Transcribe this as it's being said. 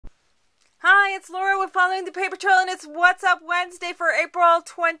Hi, it's Laura with Following the Paper Trail, and it's What's Up Wednesday for April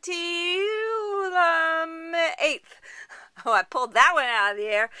 28th. Oh, I pulled that one out of the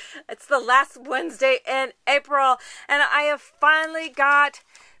air. It's the last Wednesday in April, and I have finally got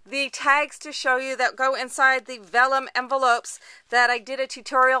the tags to show you that go inside the vellum envelopes that I did a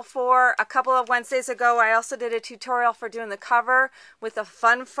tutorial for a couple of Wednesdays ago. I also did a tutorial for doing the cover with the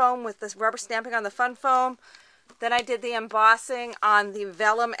fun foam, with this rubber stamping on the fun foam. Then I did the embossing on the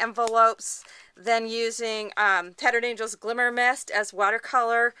vellum envelopes, then using Tattered Angel's Glimmer Mist as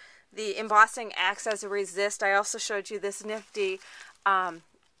watercolor. The embossing acts as a resist. I also showed you this nifty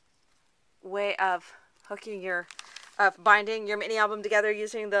way of binding your mini album together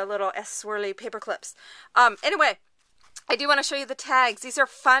using the little swirly paper clips. Anyway, I do want to show you the tags. These are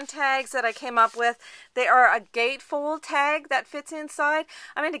fun tags that I came up with. They are a gatefold tag that fits inside.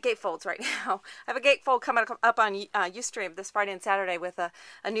 I'm into gatefolds right now. I have a gatefold coming up on Ustream this Friday and Saturday with a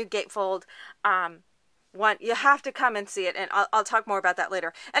new gatefold one. You have to come and see it, and I'll talk more about that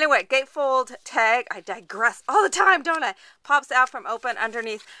later. Anyway, gatefold tag. I digress all the time, don't I? Pops out from open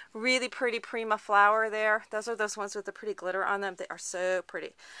underneath. Really pretty Prima flower there. Those are those ones with the pretty glitter on them. They are so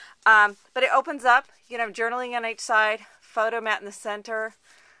pretty. But it opens up. You can have journaling on each side, photo mat in the center.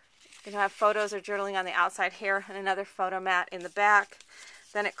 You can have photos or journaling on the outside here, and another photo mat in the back.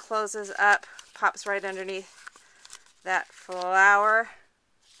 Then it closes up, pops right underneath that flower.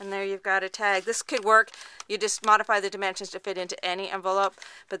 And there you've got a tag. This could work. You just modify the dimensions to fit into any envelope.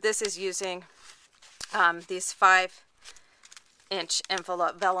 But this is using these 5-inch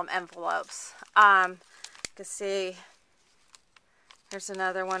vellum envelopes. You can see here's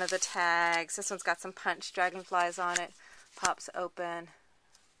another one of the tags. This one's got some punch dragonflies on it. Pops open.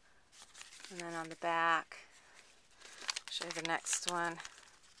 And then on the back, I'll show you the next one.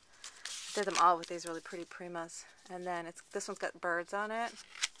 I did them all with these really pretty Primas. And then this one's got birds on it.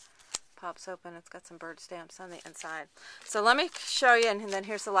 Pops open. It's got some bird stamps on the inside. So let me show you, and then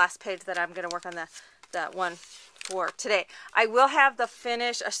here's the last page that I'm going to work on that one for today. I will have a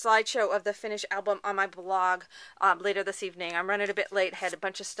slideshow of the finished album on my blog later this evening. I'm running a bit late. Had a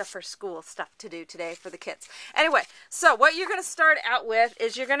bunch of stuff for school stuff to do today for the kids. Anyway, so what you're going to start out with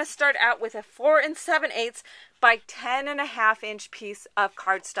is you're going to start out with a 4 7/8 by 10.5 inch piece of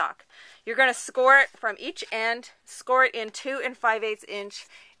cardstock. You're going to score it from each end, score it in 2 5/8 inch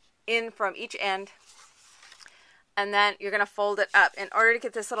in from each end, and then you're going to fold it up. In order to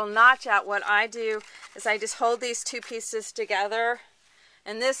get this little notch out, what I do is I just hold these two pieces together,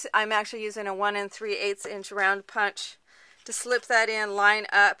 and this I'm actually using a 1 3/8 inch round punch to slip that in, line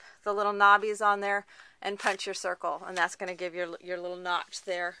up the little knobbies on there, and punch your circle, and that's going to give your little notch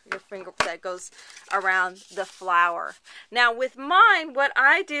there, your finger that goes around the flower. Now with mine, what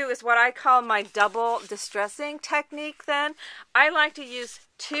I do is what I call my double distressing technique. Then I like to use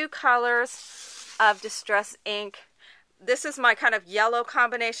 2 colors of distress ink. This is my kind of yellow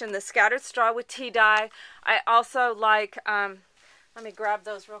combination, the Scattered Straw with tea dye. I also like, let me grab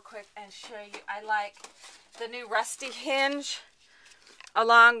those real quick and show you. I like the new Rusty Hinge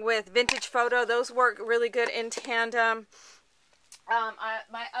along with Vintage Photo. Those work really good in tandem.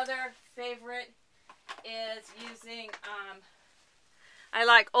 My other favorite is using, I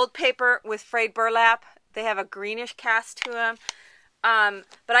like Old Paper with frayed burlap. They have a greenish cast to them.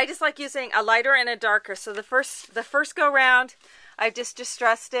 But I just like using a lighter and a darker. So the first go round, I just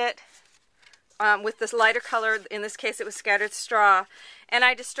distressed it with this lighter color. In this case, it was Scattered Straw. And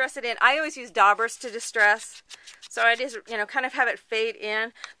I distress it in. I always use daubers to distress. So I just, kind of have it fade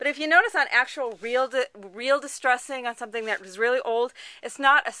in. But if you notice on actual real distressing on something that was really old, it's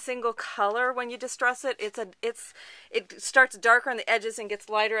not a single color when you distress it. It starts darker on the edges and gets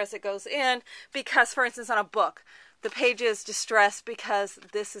lighter as it goes in. Because, for instance, on a book, the page is distressed because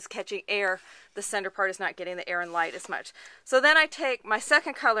this is catching air. The center part is not getting the air and light as much. So then I take my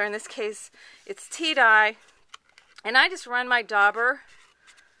second color, in this case it's tea dye, and I just run my dauber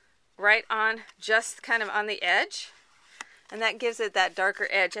right on, just kind of on the edge, and that gives it that darker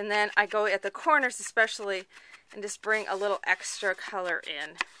edge. And then I go at the corners especially and just bring a little extra color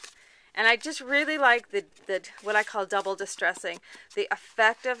in. And I just really like the what I call double distressing. The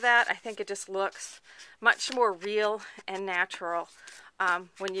effect of that, I think it just looks much more real and natural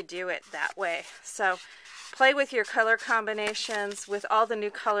when you do it that way. So play with your color combinations with all the new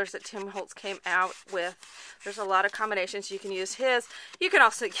colors that Tim Holtz came out with. There's a lot of combinations. You can use his. You can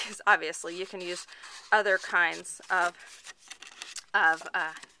also use, obviously, you can use other kinds of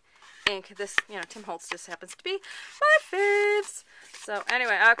ink. This, Tim Holtz just happens to be my faves. So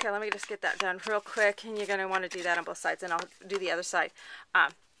anyway, okay, let me just get that done real quick, and you're going to want to do that on both sides, and I'll do the other side a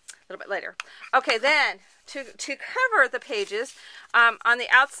little bit later. Okay, then to cover the pages, on the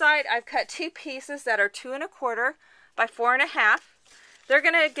outside I've cut 2 pieces that are 2 1/4 by 4 1/2. They're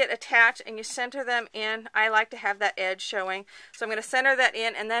going to get attached and you center them in. I like to have that edge showing. So I'm going to center that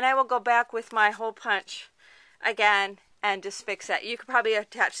in, and then I will go back with my hole punch again and just fix that. You could probably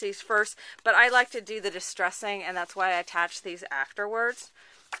attach these first, but I like to do the distressing, and that's why I attach these afterwards.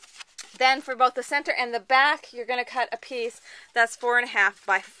 Then for both the center and the back, you're going to cut a piece that's 4 1/2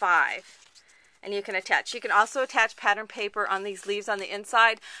 by 5. And you can attach. You can also attach pattern paper on these leaves on the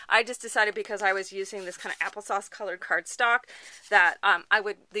inside. I just decided, because I was using this kind of applesauce colored cardstock, that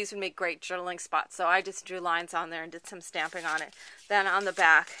these would make great journaling spots. So I just drew lines on there and did some stamping on it. Then on the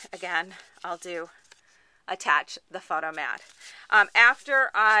back, again, I'll attach the photo mat. After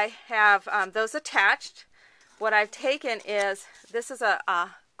I have those attached, what I've taken is, this is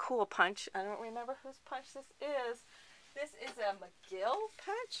a cool punch. I don't remember whose punch this is. This is a McGill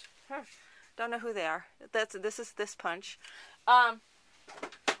punch. Don't know who they are. This is this punch. And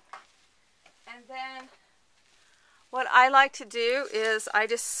then what I like to do is I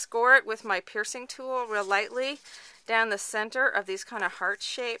just score it with my piercing tool real lightly down the center of these kind of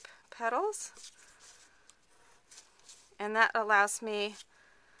heart-shaped petals. And that allows me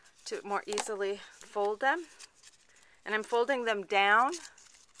to more easily fold them. And I'm folding them down.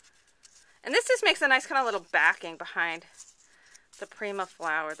 And this just makes a nice kind of little backing behind the Prima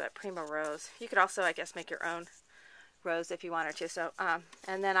flower, that Prima rose. You could also, I guess, make your own rose if you wanted to. So,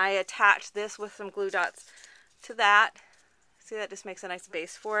 and then I attach this with some glue dots to that. See, that just makes a nice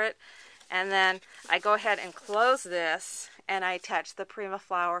base for it. And then I go ahead and close this, and I attach the Prima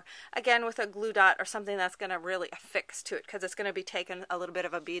flower, again with a glue dot or something that's going to really affix to it, because it's going to be taking a little bit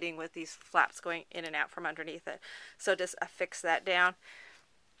of a beating with these flaps going in and out from underneath it. So just affix that down.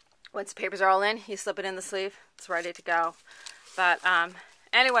 Once the papers are all in, you slip it in the sleeve. It's ready to go. But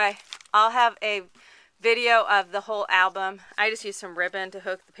anyway, I'll have a video of the whole album. I just used some ribbon to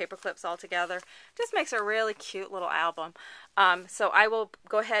hook the paper clips all together. Just makes a really cute little album. So I will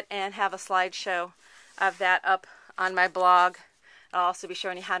go ahead and have a slideshow of that up on my blog. I'll also be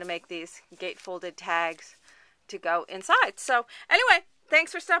showing you how to make these gatefolded tags to go inside. So anyway,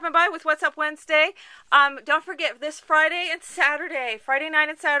 thanks for stopping by with What's Up Wednesday. Don't forget, this Friday and Saturday, Friday night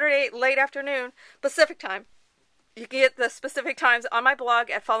and Saturday, late afternoon, Pacific time. You can get the specific times on my blog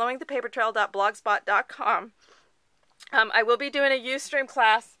at followingthepapertrail.blogspot.com. I will be doing a Ustream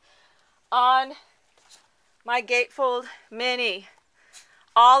class on my Gatefold Mini.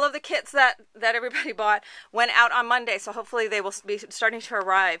 All of the kits that everybody bought went out on Monday, so hopefully they will be starting to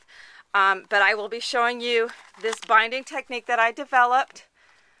arrive. But I will be showing you this binding technique that I developed.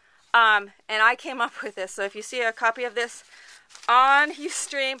 And I came up with this. So if you see a copy of this on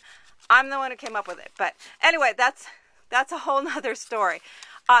Ustream, I'm the one who came up with it. But anyway, that's a whole nother story.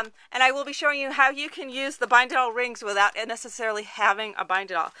 And I will be showing you how you can use the bind-it-all rings without necessarily having a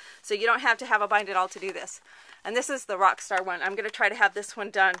bind-it-all. So you don't have to have a bind-it-all to do this. And this is the Rockstar one. I'm going to try to have this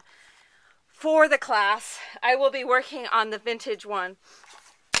one done for the class. I will be working on the vintage one.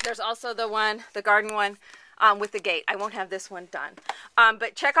 There's also the garden one with the gate. I won't have this one done.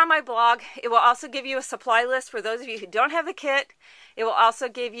 But check on my blog. It will also give you a supply list for those of you who don't have the kit. It will also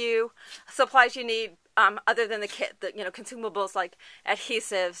give you supplies you need other than the kit, consumables like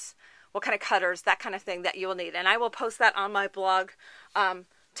adhesives, what kind of cutters, that kind of thing that you will need. And I will post that on my blog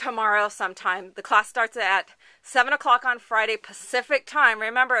tomorrow sometime. The class starts at 7 o'clock on Friday Pacific time.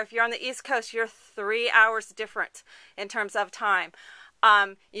 Remember, if you're on the East Coast, you're 3 hours different in terms of time.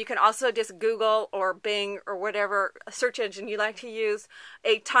 You can also just Google or Bing or whatever search engine you like to use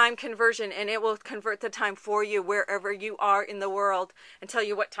a time conversion, and it will convert the time for you wherever you are in the world and tell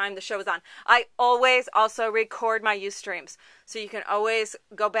you what time the show is on. I always also record my Ustreams, so you can always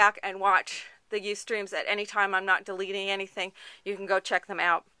go back and watch the Ustreams at any time. I'm not deleting anything. You can go check them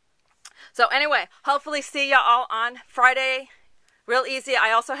out. So anyway, hopefully see you all on Friday. Real easy.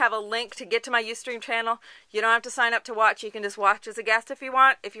 I also have a link to get to my Ustream channel. You don't have to sign up to watch. You can just watch as a guest if you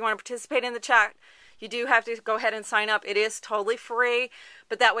want. If you want to participate in the chat, you do have to go ahead and sign up. It is totally free,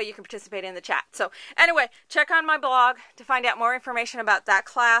 but that way you can participate in the chat. So anyway, check on my blog to find out more information about that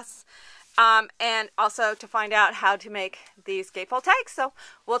class, and also to find out how to make these gatefold tags. So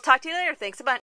we'll talk to you later. Thanks a bunch.